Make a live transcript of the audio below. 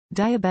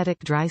Diabetic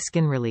Dry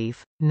Skin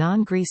Relief,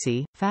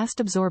 Non-greasy,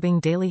 fast-absorbing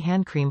daily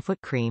hand cream foot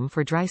cream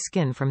for dry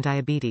skin from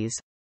diabetes.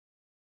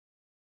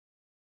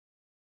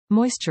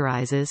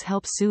 Moisturizes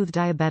helps soothe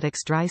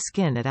diabetics' dry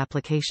skin at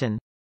application.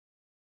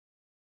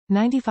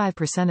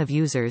 95% of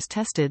users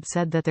tested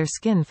said that their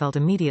skin felt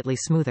immediately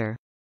smoother.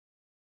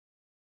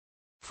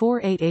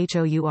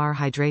 4-8-HOUR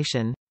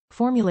Hydration,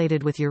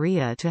 formulated with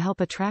urea to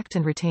help attract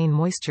and retain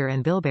moisture,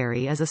 and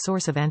bilberry as a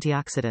source of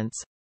antioxidants.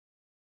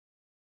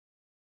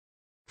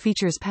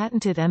 Features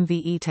patented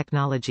MVE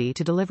technology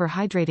to deliver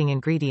hydrating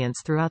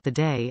ingredients throughout the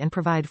day and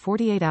provide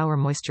 48-hour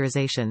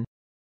moisturization.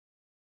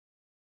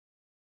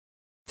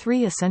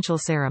 3 essential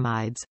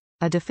ceramides.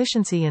 A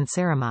deficiency in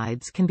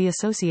ceramides can be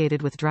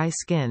associated with dry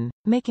skin,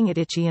 making it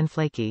itchy and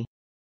flaky.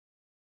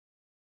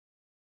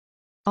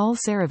 All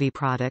CeraVe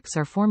products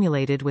are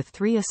formulated with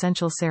 3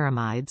 essential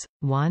ceramides,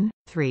 1,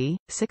 3,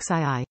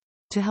 6-II,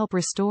 to help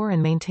restore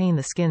and maintain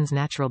the skin's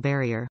natural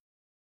barrier.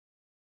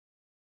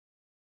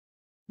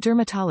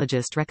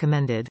 Dermatologist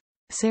recommended.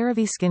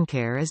 CeraVe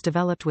skincare is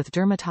developed with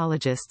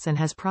dermatologists and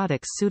has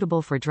products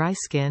suitable for dry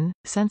skin,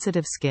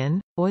 sensitive skin,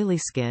 oily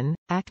skin,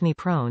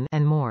 acne-prone,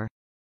 and more.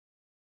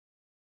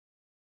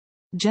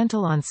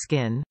 Gentle on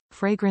skin,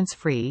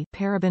 fragrance-free,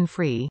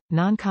 paraben-free,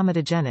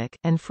 non-comedogenic,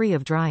 and free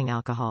of drying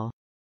alcohol.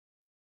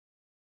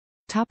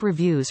 Top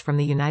reviews from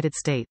the United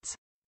States.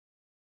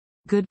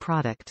 Good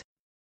product.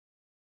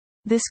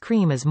 This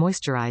cream is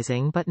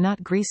moisturizing but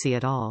not greasy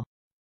at all.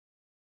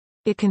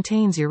 It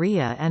contains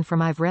urea, and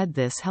from I've read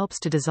this helps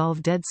to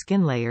dissolve dead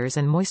skin layers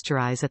and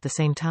moisturize at the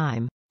same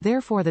time.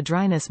 Therefore the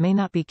dryness may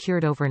not be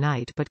cured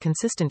overnight, but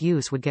consistent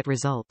use would get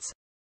results.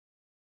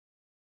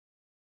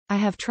 I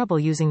have trouble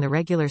using the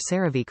regular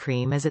CeraVe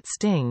cream as it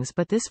stings,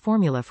 but this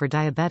formula for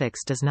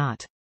diabetics does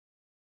not.